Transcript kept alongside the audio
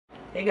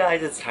Hey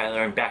guys, it's Tyler.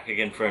 I'm back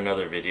again for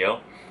another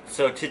video.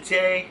 So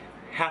today,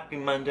 happy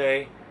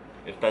Monday,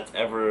 if that's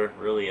ever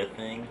really a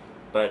thing.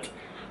 But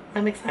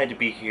I'm excited to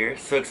be here.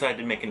 So excited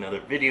to make another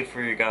video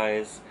for you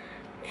guys.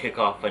 Kick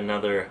off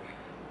another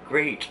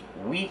great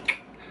week.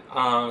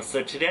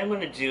 So today I'm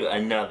going to do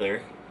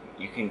another,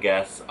 you can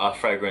guess, a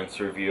fragrance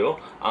review.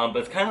 But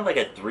it's kind of like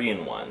a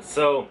 3-in-1.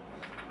 So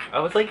I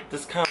was like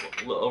just kind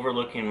of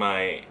overlooking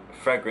my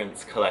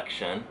fragrance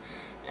collection,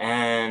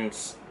 and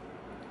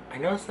I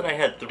noticed that I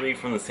had 3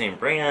 from the same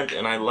brand,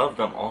 and I love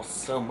them all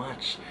so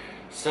much.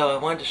 So I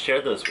wanted to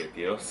share those with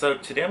you. So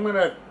today I'm going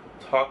to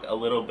talk a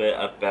little bit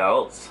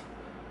about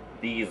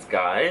these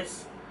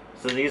guys.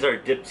 So these are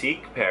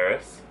Diptyque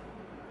Paris,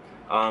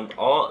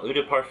 all Eau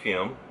de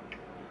Parfum.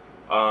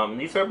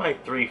 These are my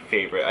 3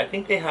 favorite. I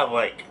think they have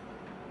like,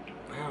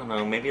 I don't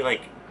know, maybe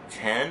like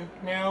 10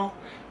 now?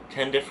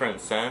 10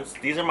 different scents.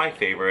 These are my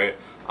favorite.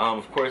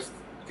 Of course,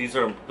 these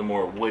are the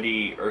more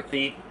woody,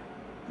 earthy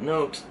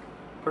note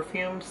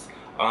perfumes,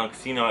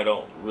 because you know I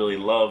don't really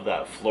love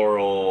that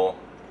floral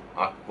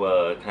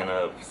aqua kind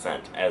of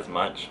scent as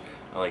much.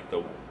 I like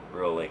the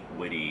real like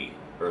woody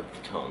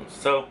earth tones.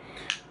 So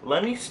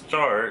let me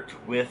start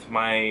with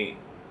my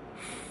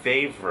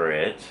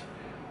favorite,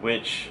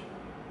 which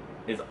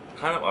is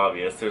kind of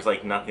obvious. There's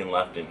like nothing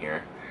left in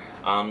here.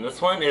 This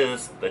one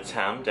is the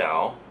Tam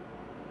Dao.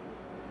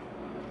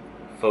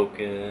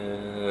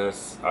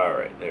 Focus.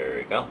 Alright, there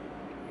we go.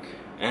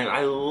 And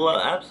I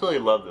absolutely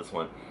love this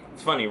one.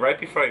 It's funny, right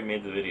before I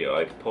made the video,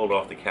 I pulled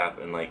off the cap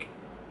and like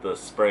the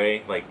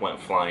spray like went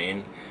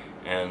flying,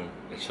 and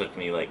it took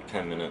me like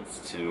 10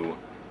 minutes to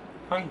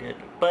find it.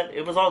 But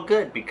it was all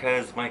good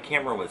because my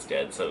camera was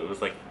dead, so it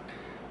was like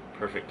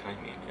perfect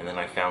timing. And then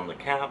I found the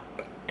cap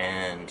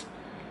and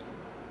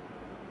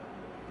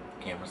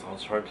the camera's all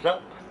charged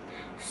up.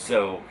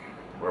 So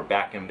we're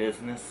back in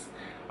business.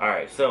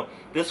 Alright, so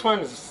this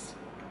one's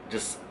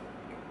just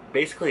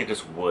basically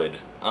just wood,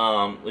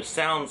 which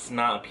sounds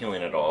not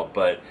appealing at all,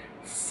 but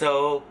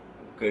so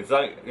good.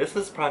 This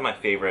is probably my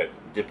favorite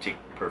Diptyque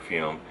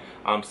perfume.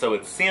 So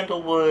it's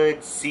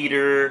sandalwood,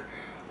 cedar,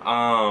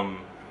 and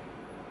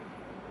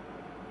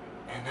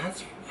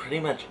that's pretty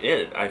much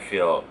it, I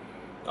feel.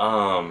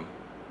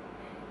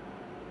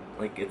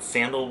 Like it's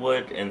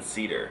sandalwood and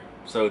cedar,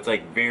 so it's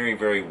like very,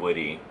 very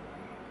woody.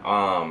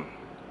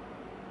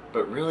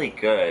 But really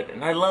good.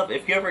 And I love,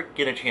 if you ever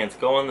get a chance,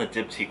 go on the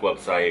Diptyque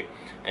website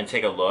and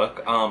take a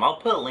look. I'll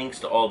put links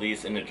to all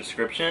these in the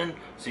description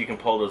so you can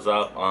pull those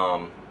up,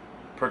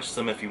 purchase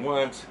them if you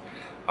want.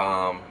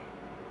 You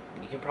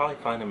can probably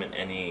find them in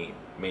any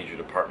major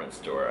department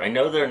store. I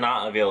know they're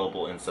not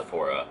available in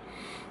Sephora,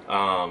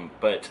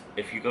 but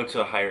if you go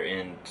to a higher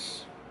end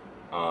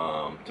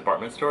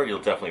department store, you'll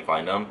definitely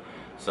find them.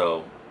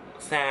 So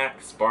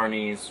Saks,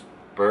 Barney's,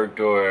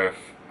 Bergdorf,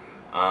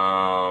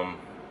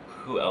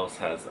 who else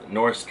has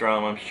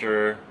Nordstrom, I'm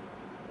sure,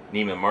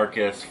 Neiman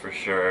Marcus for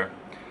sure.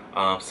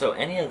 So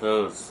any of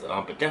those,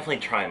 but definitely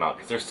try them out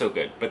because they're so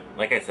good. But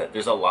like I said,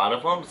 there's a lot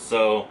of them,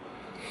 so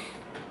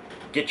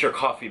get your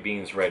coffee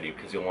beans ready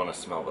because you'll want to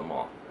smell them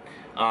all.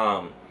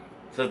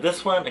 So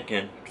this one,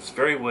 again, it's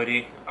very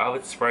woody. I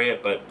would spray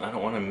it, but I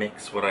don't want to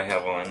mix what I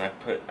have on.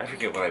 I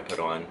forget what I put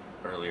on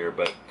earlier,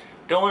 but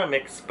don't want to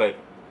mix, but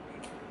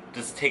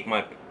just take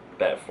my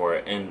bet for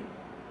it. And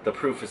the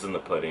proof is in the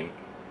pudding.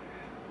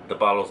 The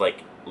bottle's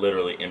like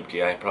literally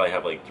empty. I probably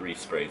have like 3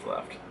 sprays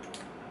left.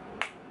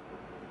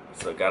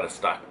 So gotta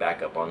stock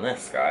back up on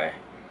this guy.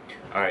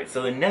 Alright,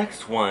 so the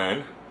next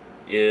one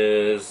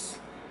is,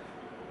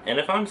 and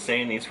if I'm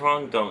saying these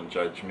wrong, don't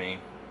judge me,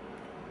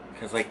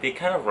 because like they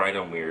kind of write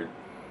them weird,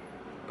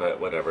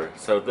 but whatever.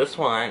 So this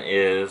one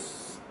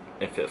is,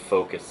 if it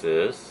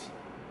focuses,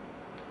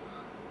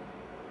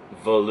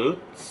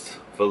 Volutes,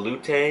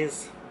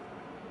 Volutes,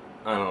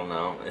 I don't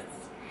know,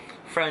 it's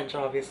French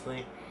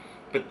obviously.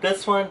 But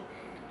this one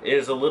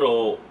is a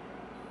little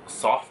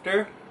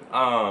softer.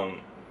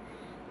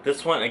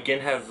 This one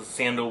again has the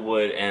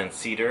sandalwood and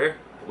cedar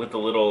with a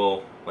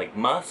little like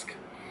musk,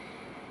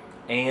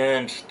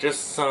 and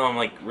just some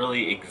like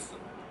really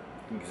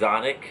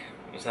exotic,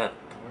 is that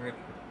the word?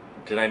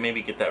 Did I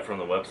maybe get that from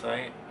the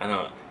website? I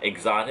don't know.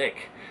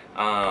 Exotic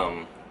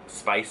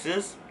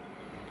spices.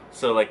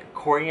 So like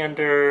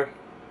coriander,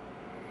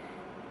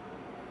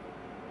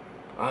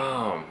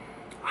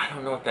 I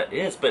don't know what that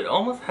is, but it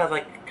almost has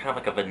like kind of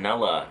like a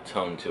vanilla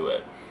tone to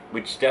it,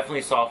 which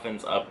definitely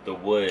softens up the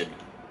wood,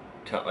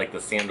 like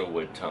the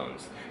sandalwood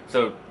tones.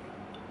 So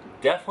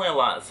definitely a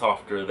lot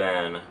softer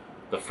than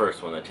the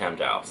first one, the Tam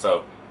Dao.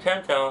 So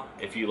Tam Dao,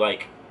 if you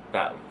like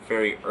that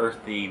very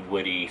earthy,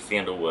 woody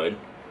sandalwood,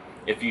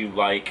 if you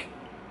like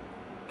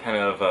kind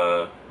of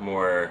a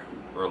more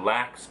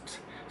relaxed,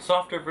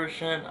 softer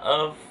version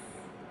of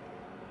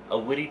a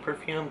woody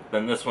perfume,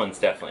 then this one's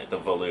definitely the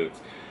Volutes.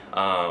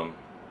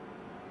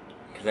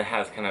 Because it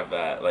has kind of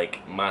that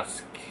like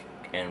musk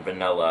and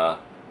vanilla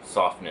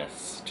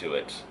softness to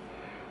it.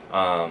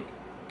 And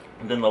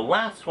then the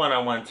last one I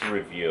wanted to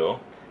review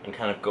and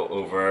kind of go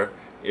over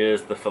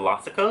is the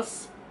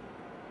Philosykos.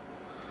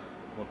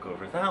 We'll go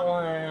over that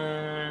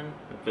one.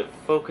 If it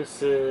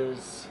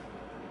focuses.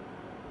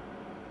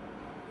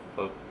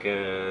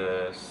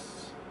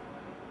 Focus.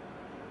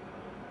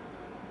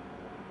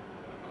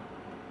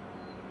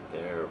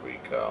 There we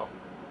go.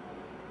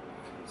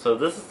 So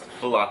this is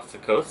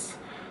Philosykos,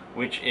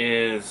 which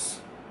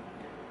is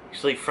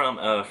actually from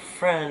a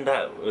friend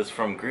that was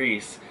from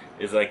Greece.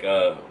 Is like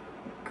a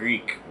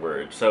Greek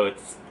word. So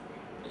it's,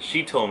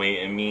 she told me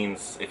it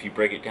means, if you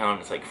break it down,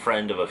 it's like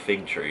friend of a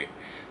fig tree.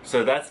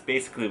 So that's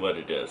basically what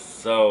it is.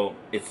 So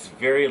it's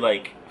very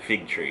like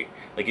fig tree.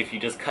 Like if you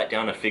just cut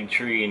down a fig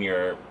tree in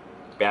your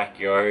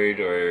backyard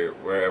or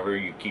wherever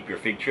you keep your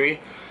fig tree,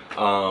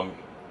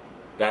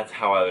 that's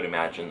how I would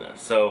imagine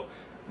this. So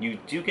you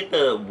do get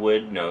the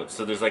wood notes,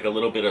 so there's like a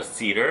little bit of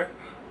cedar,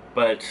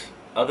 but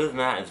other than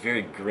that, it's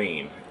very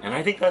green. And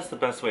I think that's the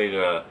best way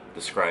to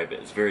describe it.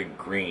 It's very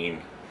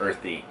green,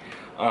 earthy.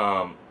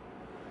 Kind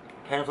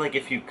of like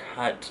if you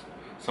cut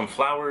some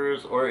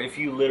flowers, or if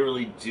you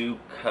literally do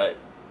cut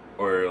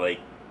or like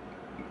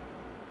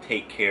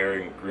take care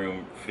and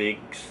groom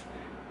figs,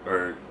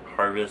 or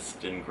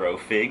harvest and grow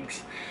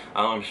figs,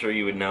 I'm sure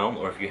you would know.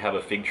 Or if you have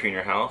a fig tree in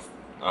your house,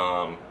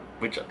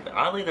 which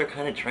oddly they're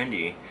kind of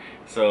trendy,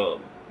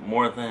 so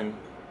more than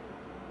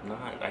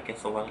not, I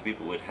guess a lot of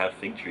people would have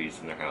fig trees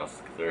in their house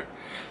because they're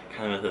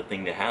kind of the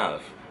thing to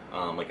have.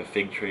 Like a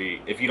fig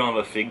tree, if you don't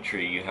have a fig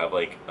tree, you have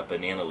like a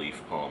banana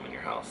leaf palm in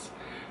your house.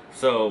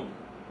 So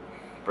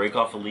break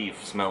off a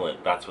leaf, smell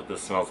it, that's what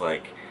this smells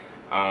like.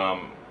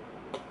 But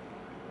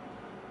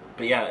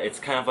yeah, it's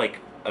kind of like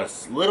a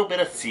little bit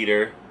of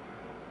cedar,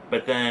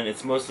 but then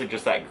it's mostly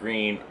just that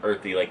green,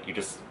 earthy, like you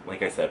just,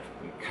 like I said,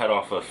 cut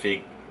off a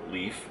fig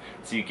leaf.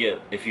 So you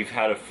get, if you've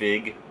had a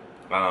fig,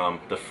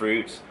 the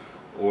fruit,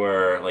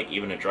 or like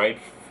even a dried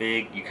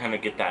fig, you kind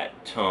of get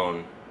that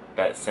tone,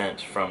 that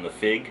scent from the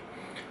fig,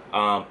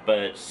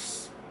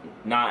 but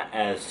not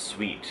as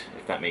sweet,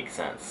 if that makes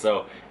sense.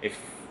 So if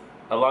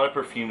a lot of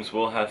perfumes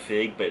will have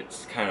fig, but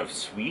it's kind of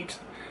sweet,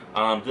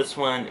 this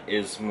one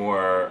is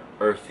more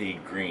earthy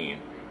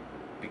green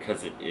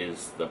because it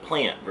is the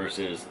plant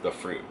versus the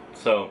fruit.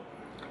 So,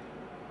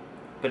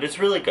 but it's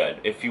really good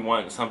if you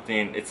want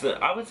something.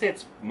 I would say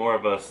it's more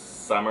of a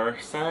summer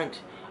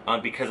scent,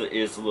 because it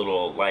is a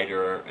little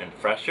lighter and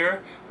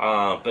fresher.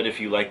 But if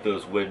you like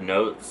those wood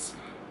notes,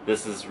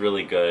 this is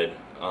really good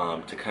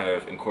to kind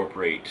of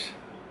incorporate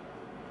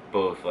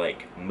both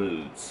like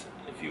moods,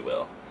 if you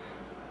will.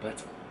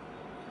 But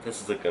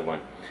this is a good one.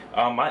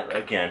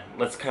 Again,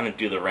 let's kind of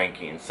do the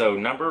ranking. So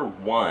number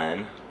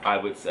one, I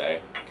would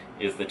say,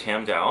 is the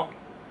Tam Dao.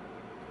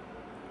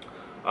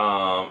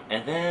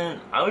 And then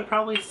I would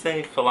probably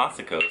say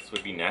Philosykos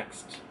would be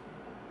next,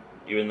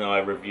 even though I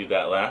reviewed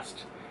that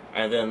last.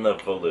 And then the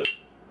Volutes,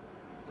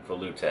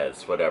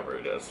 whatever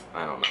it is,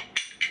 I don't know.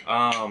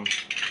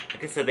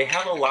 Like I said, they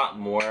have a lot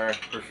more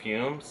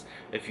perfumes.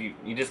 If you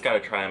just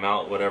gotta try them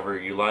out, whatever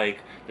you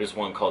like. There's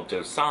one called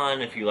Dosan,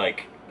 if you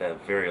like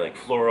that very like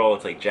floral,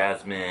 it's like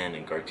jasmine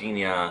and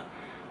gardenia.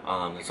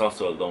 There's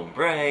also a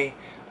L'Ombre,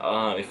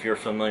 if you're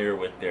familiar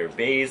with their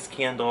Baize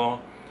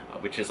candle,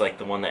 which is like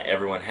the one that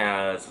everyone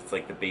has. It's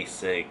like the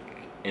basic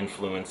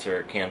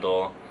influencer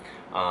candle.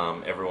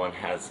 Everyone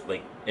has,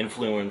 like,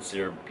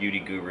 influencer, beauty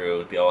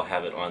guru, they all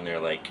have it on their,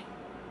 like,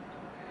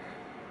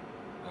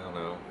 I don't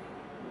know,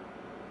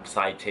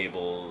 side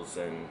tables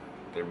and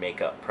their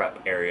makeup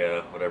prep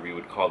area, whatever you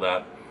would call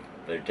that,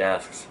 their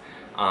desks.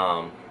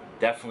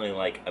 Definitely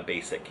like a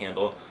basic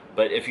candle,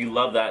 but if you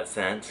love that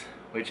scent,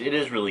 which it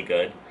is really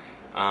good,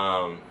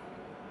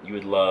 you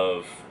would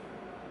love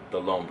the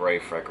L'Ombre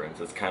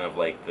fragrance. It's kind of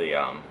like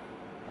the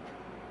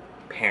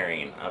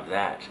pairing of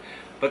that.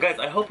 But guys,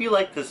 I hope you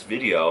liked this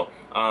video,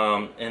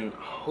 and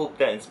hope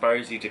that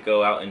inspires you to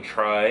go out and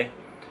try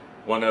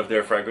one of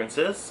their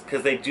fragrances,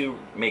 because they do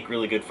make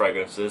really good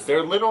fragrances. They're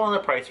a little on the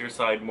pricier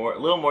side, a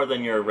little more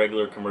than your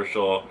regular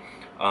commercial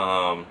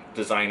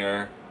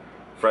designer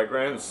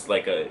fragrance,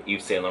 like a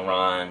Yves Saint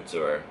Laurent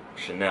or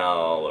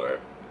Chanel or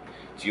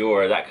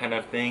Dior, that kind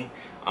of thing.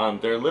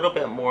 They're a little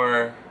bit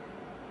more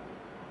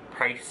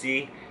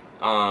pricey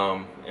in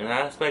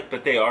that aspect,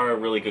 but they are a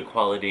really good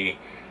quality,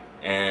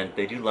 and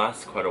they do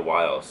last quite a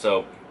while.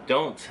 So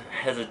don't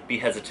be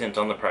hesitant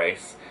on the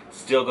price.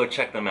 Still go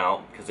check them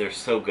out because they're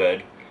so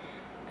good.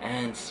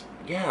 And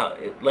yeah,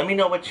 let me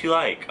know what you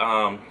like.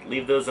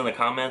 Leave those in the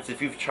comments.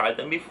 If you've tried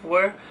them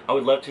before, I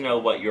would love to know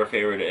what your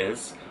favorite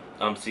is.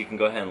 So you can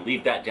go ahead and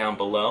leave that down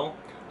below.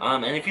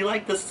 And if you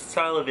like this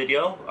style of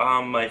video,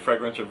 my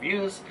fragrance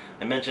reviews,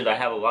 I mentioned I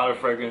have a lot of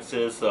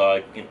fragrances, so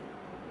I can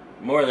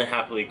more than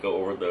happily go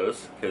over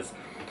those because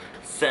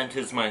scent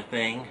is my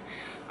thing.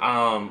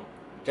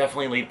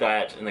 Definitely leave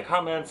that in the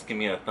comments, give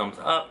me a thumbs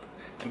up,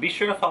 and be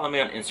sure to follow me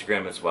on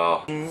Instagram as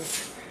well.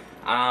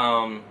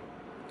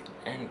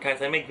 And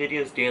guys, I make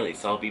videos daily,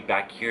 so I'll be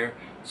back here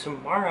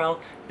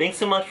tomorrow. Thanks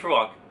so much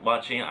for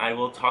watching. I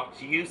will talk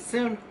to you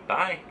soon.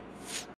 Bye.